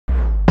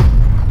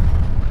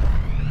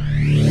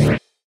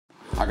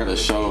got a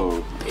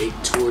show. 8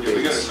 tour days.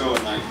 We got a show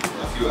in like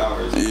a few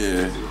hours.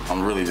 Yeah.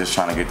 I'm really just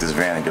trying to get this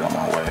van and get on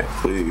my way.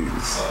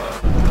 Please.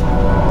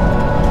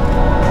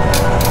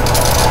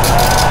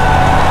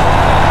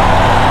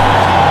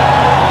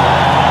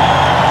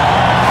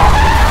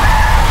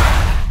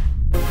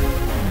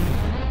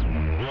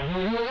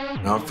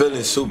 I'm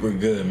feeling super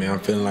good, man. I'm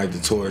feeling like the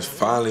tour is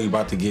finally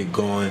about to get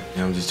going.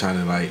 And I'm just trying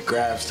to like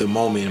grasp the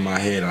moment in my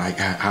head, like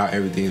how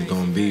everything's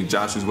gonna be.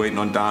 Josh was waiting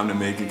on Dom to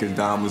make it because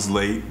Dom was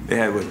late. They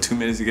had, what, 2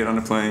 minutes to get on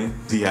the plane?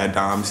 He had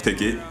Dom's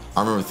ticket.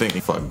 I remember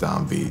thinking, fuck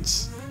Dom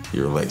Beets.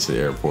 You were late to the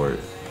airport,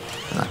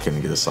 and I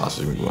couldn't get a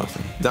sausage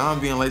McMuffin. Dom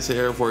being late to the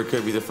airport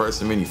could be the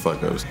first of many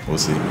fuck-ups. We'll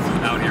see.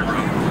 Out here, bro.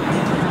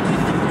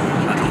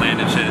 About to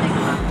land and shit.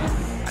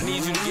 I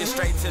need you to get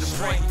straight to the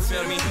point, you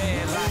feel me?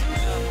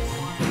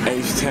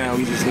 H-Town,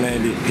 we just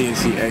landed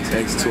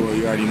PNCXX Tour.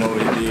 You already know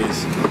what it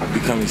is.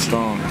 Becoming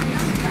strong.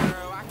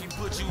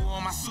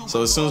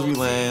 So as soon as we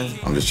land,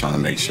 I'm just trying to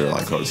make sure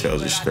like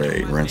hotels are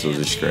straight, rentals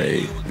are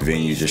straight,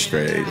 venues are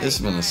straight. It's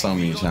been so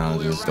many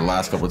challenges. The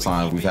last couple of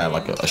times we've had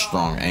like a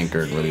strong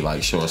anchor to really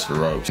like show us the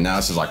ropes. Now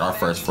this is like our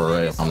first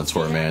foray. I'm the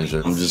tour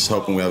manager. I'm just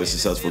hoping we have a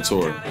successful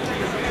tour.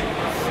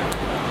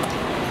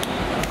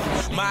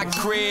 My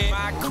crib,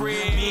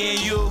 me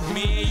and you,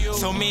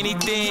 so many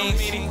things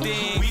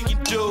we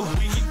can do.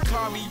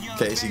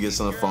 Casey gets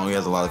on the phone. He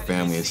has a lot of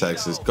family in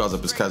Texas. Calls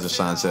up his cousin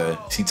Shantae.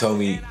 She told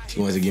me she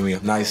wants to give me a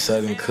nice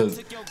southern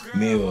cooked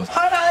meal.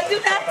 Hold on, do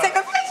not take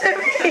a picture of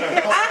me.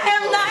 I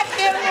am not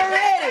getting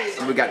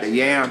ready. We got the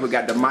yams, we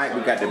got the mic,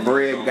 we got the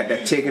bread, we got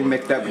that chicken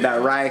mixed up with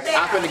that rice.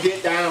 I'm finna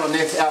get down on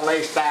this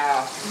LA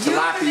style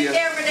tilapia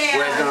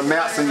where it's gonna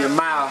melt in your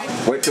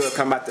mouth. Wait till it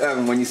come out the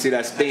oven when you see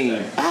that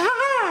steam.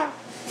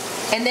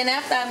 And then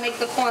after I make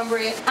the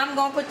cornbread, I'm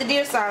gonna put the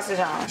deer sausage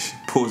on. She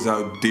pulls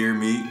out deer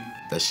meat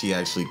that she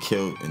actually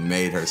killed and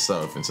made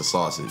herself into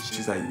sausage.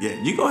 She's like, yeah,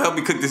 you gonna help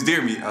me cook this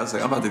deer meat? I was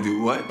like, I'm about to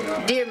do what?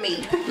 Deer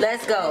meat,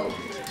 let's go.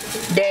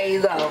 There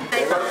you go. Y'all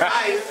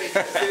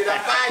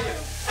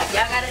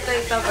gotta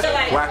say something.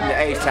 Welcome to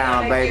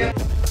H-Town, baby.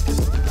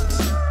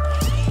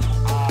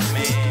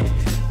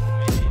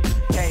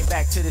 Came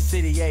back to the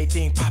city,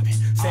 everything popping.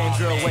 Same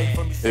girl wait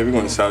for me. Yeah, we're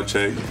going to sound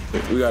check.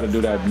 We gotta do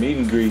that meet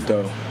and greet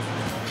though.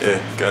 Yeah,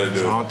 gotta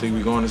do it. I don't think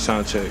we're going to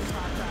sound check.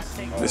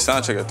 The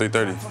sound check at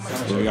 3:30.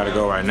 So we gotta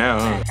go right now,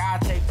 huh? I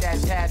take that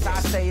task,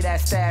 I say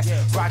that staff.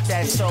 Rock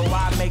that show,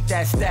 I make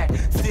that stack.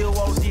 Still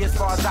OD as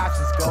far as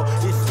options go.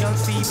 It's young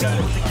CB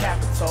with the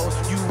capital.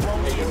 You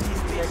won't need to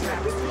be a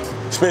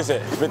capital.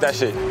 Spit that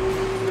shit.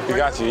 We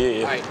got you,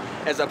 yeah. Right.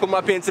 As I put my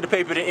pen to the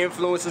paper, the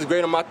influence is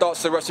great on my thoughts,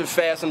 so rushing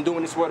fast. I'm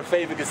doing this world a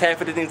favor, because half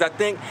of the things I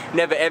think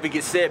never ever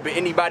get said. But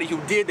anybody who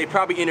did, they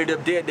probably ended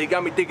up dead. They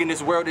got me thinking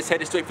this world is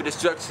headed straight for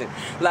destruction.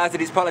 Lies of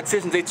these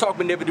politicians, they talk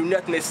but never do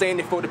nothing. They're saying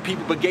it for the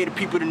people, but gave the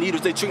people the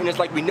needles. They treating us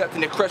like we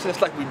nothing, they're crushing us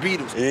like we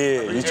Beatles.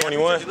 Yeah, you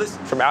 21?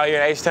 From out here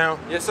in H-Town?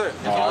 Yes, sir.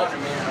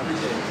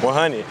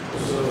 100.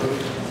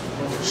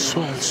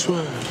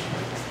 Swag.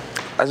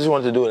 I just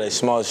wanted to do a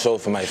small show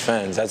for my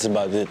fans. That's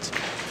about it.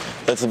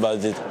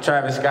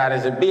 Travis Scott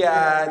is a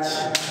biatch.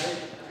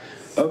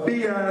 A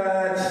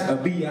biatch. A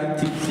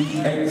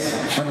B-I-T-C-H.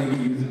 My nigga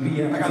use a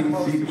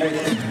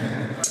B-I-T-C-H.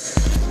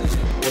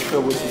 What's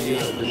up with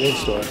the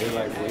in-store? They're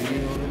like,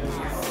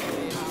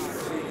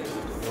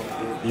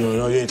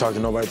 well, you ain't talking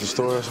to nobody at the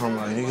store, so I'm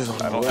like, niggas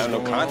I don't have no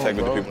contact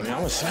with the people.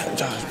 I'm a sad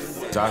Josh.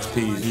 Josh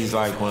Peas, he's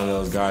like one of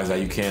those guys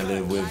that you can't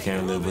live with,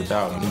 can't live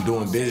without. And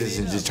doing business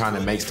and just trying to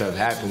make stuff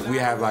happen. We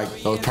have like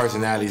those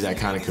personalities that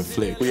kind of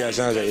conflict. We got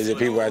sounds like, is it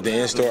people at the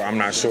in-store? I'm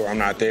not sure, I'm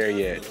not there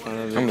yet.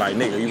 I'm like,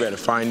 nigga, you better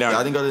find out.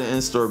 I didn't go to the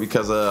in-store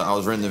because I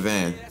was renting the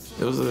van.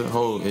 It was a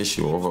whole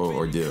issue, a whole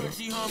ordeal.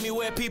 She homie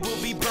where people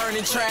be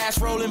burning trash,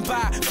 rolling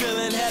by,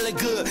 feeling hella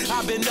good.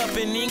 I've been up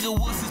in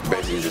Inglewood.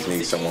 Basically just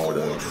need someone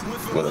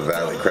with a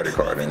valid credit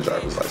card and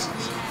driver's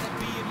license.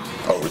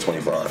 Over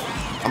 25.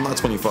 I'm not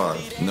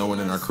 25. No one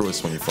in our crew is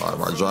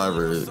 25. Our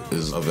driver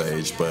is of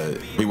age, but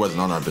he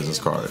wasn't on our business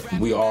card.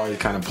 We always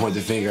kind of point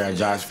the finger at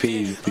Josh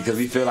Peas because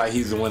we feel like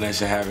he's the one that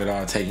should have it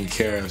all taken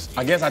care of.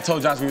 I guess I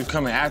told Josh we was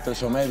coming after,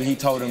 so maybe he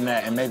told him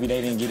that, and maybe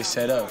they didn't get it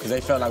set up because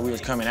they felt like we was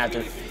coming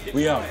after.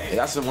 We up.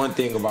 That's the one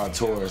thing about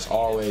tours.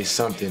 Always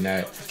something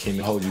that can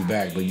hold you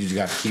back, but you just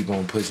got to keep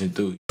on pushing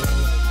through.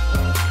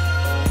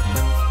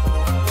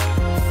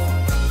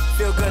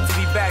 Feel good to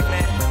be back,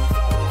 man.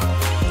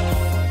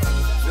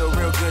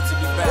 Real good to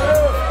be back.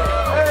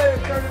 Hey,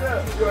 turn it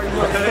up.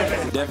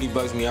 Definitely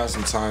bugs me out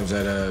sometimes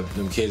that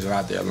them kids are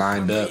out there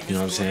lined up, you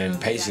know what I'm saying,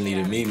 patiently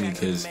to meet me,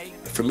 because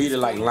for me to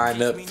like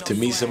line up to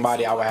meet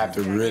somebody, I would have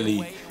to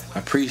really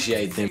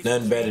appreciate them.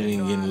 Nothing better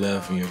than getting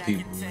love from your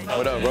people.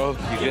 What up, bro?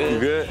 You good? You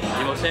good? You're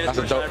the most famous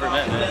person I ever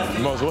met,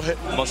 man. Most what?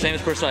 Most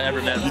famous person I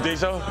ever met. You think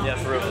so? Yeah,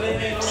 for real.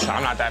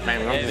 I'm not that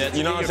famous.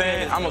 You know what I'm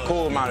saying? I'm a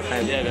cool amount of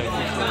famous. Yeah,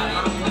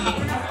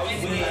 man.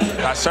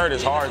 That shirt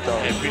is hard, though.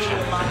 I appreciate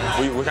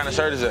it. What kind of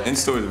shirt is that?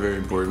 In-store is very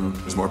important.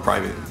 It's more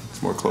private.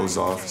 It's more closed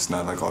off. It's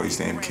not like all these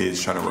damn kids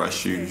trying to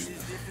rush you.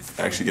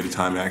 Actually get a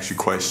time to ask you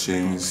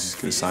questions,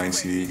 get a signed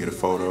CD, get a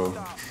photo.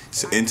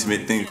 It's an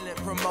intimate thing.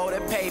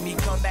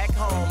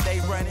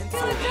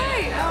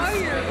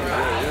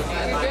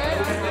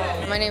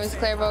 My name is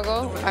Claire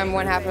Bogle. I'm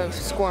one half of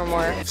Score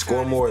More.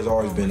 Score More has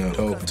always been a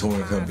dope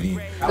touring company.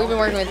 We've been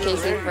working with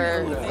Casey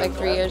for like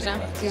 3 years now.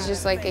 He's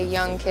just like a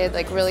young kid,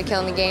 like really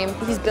killing the game.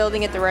 He's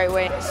building it the right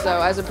way.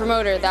 So as a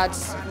promoter,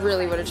 that's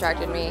really what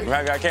attracted me. When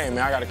I came,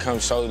 man, I got to come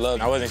show love.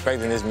 I wasn't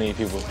expecting this many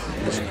people.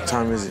 What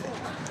time is it?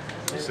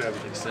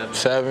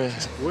 7.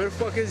 Where the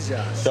fuck is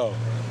Josh? Yo.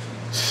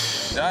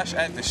 Josh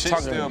at the shit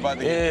still about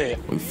to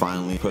get. We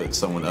finally put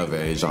someone of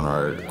age on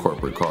our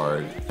corporate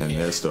card, and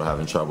they're still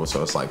having trouble,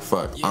 so it's like,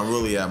 fuck. I'm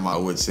really at my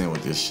wit's end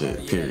with this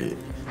shit, period.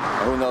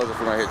 Who knows if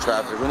we're gonna hit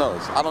traffic? Who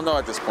knows? I don't know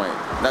at this point.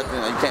 Nothing.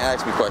 You can't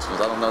ask me questions.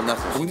 I don't know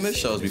nothing. We missed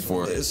shows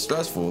before. It's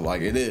stressful,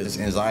 like it is. It's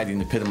anxiety in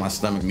the pit of my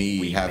stomach.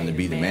 Me having to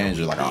be the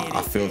manager, like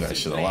I feel that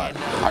shit a lot.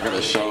 I got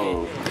a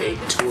show. Tour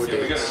dates. We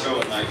got a show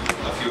in like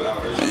a few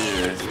hours.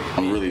 Yeah.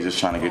 I'm really just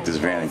trying to get this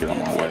van and get on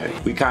my way.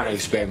 We kind of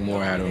expect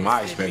more out of them.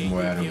 I expect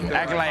more out of them.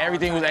 Acting like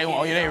everything was,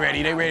 oh yeah, they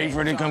ready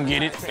for them to come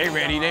get it. They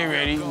ready.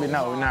 But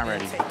no, we're not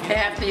ready. They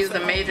have to use a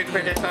major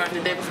credit card,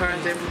 the debit card,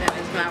 and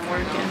it's not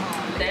working.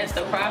 That's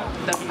the problem,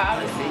 the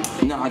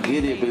policy. No, I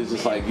get it, but it's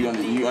just like you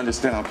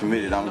understand I'm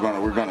committed.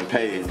 We're gonna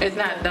pay it. It's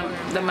not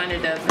the money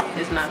does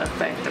not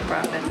affect the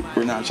profit.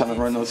 We're not trying to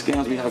run no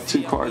scams. We have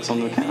 2 cards on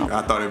the account.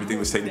 I thought everything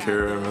was taken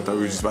care of. I thought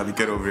we were just about to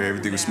get over there.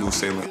 Everything was smooth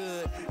sailing.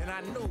 It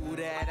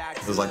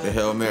was like the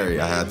Hail Mary.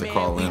 I had to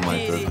call in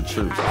like the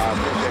troops. I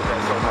appreciate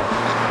that so much.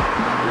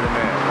 You're the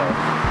man,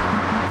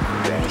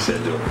 bro. Danny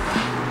said do it.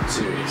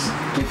 Serious.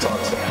 Keep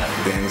talking to me.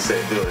 Danny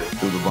said do it.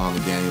 Threw the bomb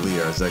to Danny Lee,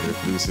 our executive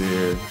producer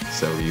here.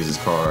 Said we use his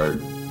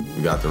card.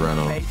 We got the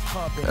rental.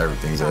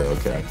 Everything's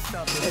okay.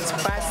 It's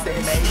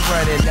process.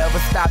 Running, never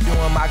stop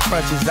doing my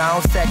crunches. I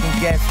don't second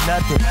guess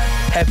nothing.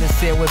 Heaven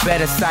sent with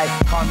better sight.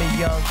 Call me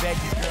Young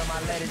Veggies, girl,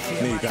 my letters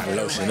here. You gotta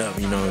lotion up,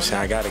 you know what I'm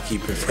saying? I gotta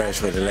keep it fresh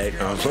for the late.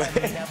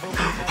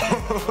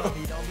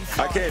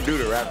 I can't do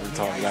the rapper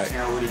talk like,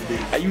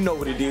 you know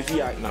what it is.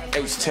 We out in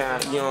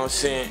H-Town, you know what I'm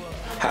saying?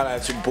 Holla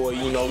at your boy,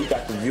 you know, we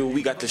got the view,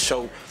 we got the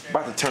show.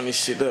 About to turn this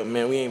shit up,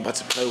 man. We ain't about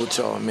to play with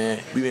y'all, man.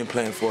 We been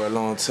playing for a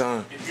long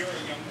time.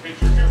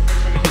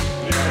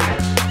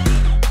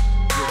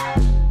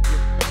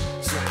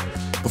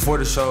 Before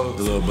the show,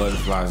 the little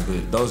butterflies,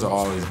 but those are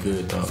always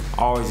good, though.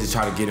 I always just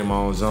try to get in my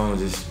own zone,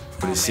 just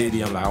for the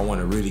city. I'm like, I want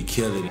to really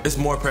kill it. It's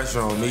more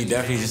pressure on me,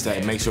 definitely just to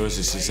make sure it's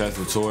a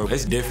successful tour.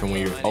 It's different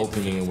when you're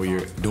opening and when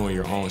you're doing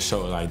your own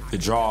show. Like, the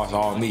draw is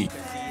all me.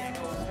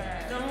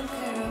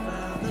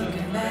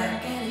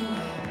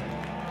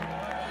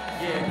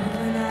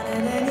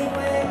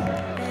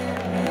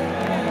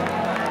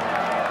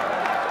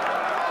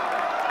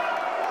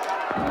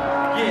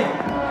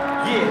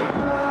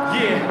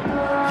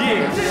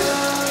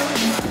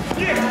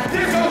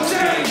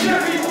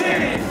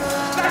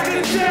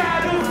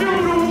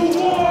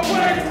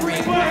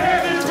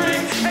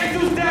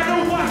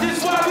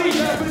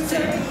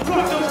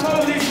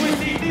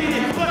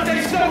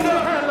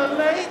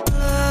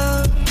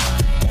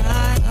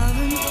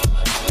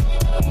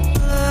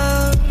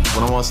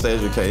 When I'm on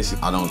stage with Casey,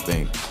 I don't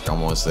think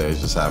I'm on stage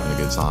just having a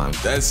good time.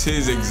 That's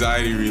his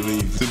anxiety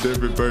relief. It's a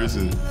different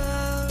person.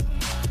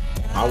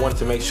 I wanted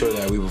to make sure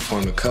that we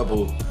performed a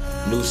couple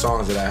new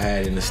songs that I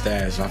had in the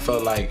stash. I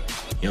felt like,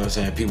 you know what I'm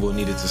saying, people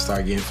needed to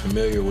start getting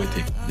familiar with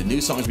it. The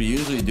new songs we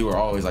usually do are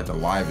always like the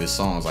livest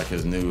songs, like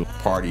his new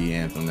party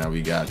anthem that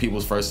we got.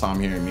 People's first time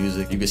hearing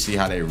music, you can see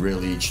how they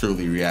really,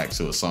 truly react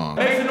to a song.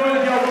 Make some noise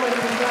if y'all willing to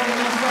perform a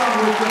new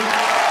song real quick.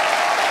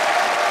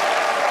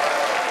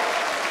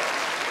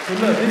 So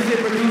look, this is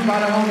produced by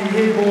the homie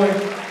Hit Boy.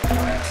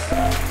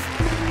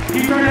 He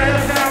turn that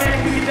up down there,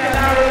 can we get that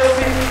louder a little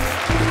bit?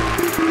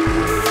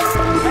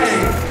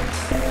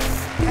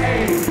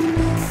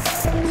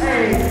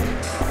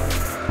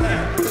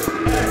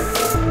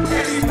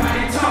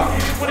 Everybody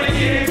talking when they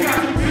get in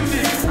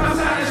contributions.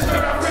 Outside the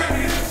shirt, I'm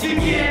records. She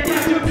get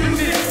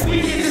contributions. We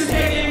get to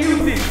stay in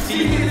music. She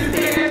gets to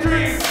stay in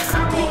dreams.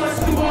 I'm pulling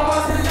some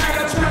balls tonight.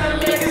 I'm trying to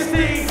make it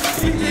sing.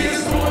 These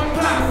niggas going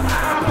pop.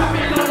 I'm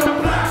popping on the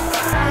block.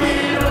 I hit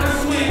it on the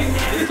swing.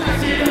 It's like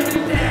shit up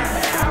and down. I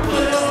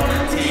put it on the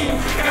team.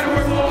 Gotta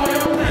work for all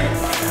your things.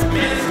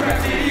 Man, it's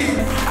scratch it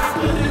easy. I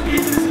put the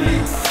pieces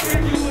sleep.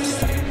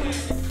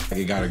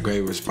 It got a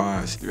great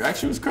response. The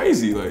reaction was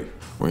crazy, like.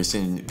 When you're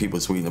seeing people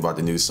tweeting about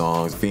the new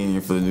songs,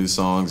 fiending for the new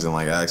songs, and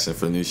like asking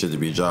for the new shit to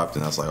be dropped,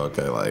 and that's like,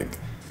 okay, like,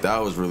 that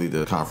was really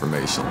the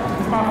confirmation.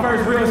 It's my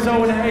first real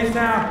show in the H-Town,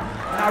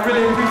 and I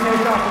really appreciate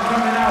y'all for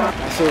coming out.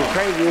 That shit was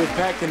crazy, it was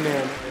packed in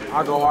there.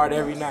 I go hard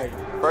every night.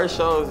 First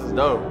shows is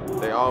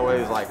dope. They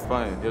always like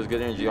fun. It was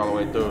good energy all the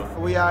way through.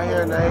 We out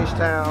here in the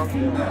H-Town.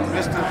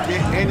 Mr.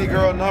 Get Any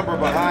Girl Number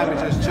behind me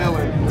just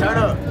chilling. Turn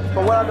up.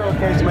 But what I know,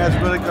 Casey, man, it's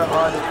really good.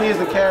 The Peas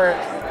and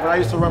Carrots. When I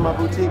used to run my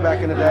boutique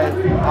back in the day,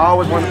 I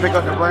always wanted to pick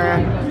up the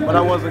brand, but I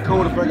wasn't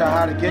cool to figure out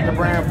how to get the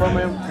brand from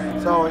him.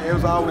 So it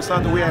was always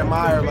something we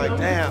admired, like,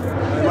 damn,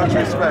 much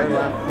respect,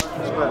 man.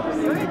 Respect.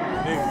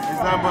 It's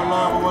nothing but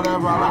love or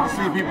whatever. I like to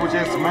see people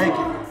just make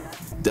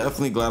it.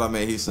 Definitely glad I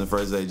made Houston the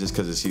first day just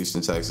because it's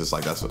Houston, Texas.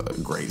 Like, that's a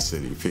great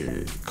city,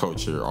 period.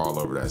 Culture all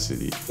over that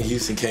city.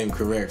 Houston came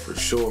correct for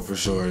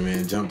sure,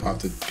 man. Jumped off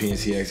the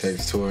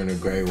PNCXX Tour in a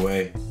great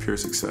way. Pure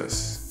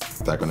success.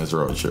 Back on this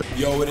road trip.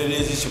 Yo, what it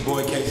is, it's your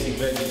boy Casey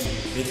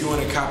Veggies. If you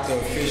want to cop the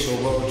official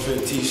road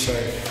trip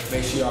t-shirt,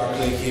 make sure y'all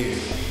click here.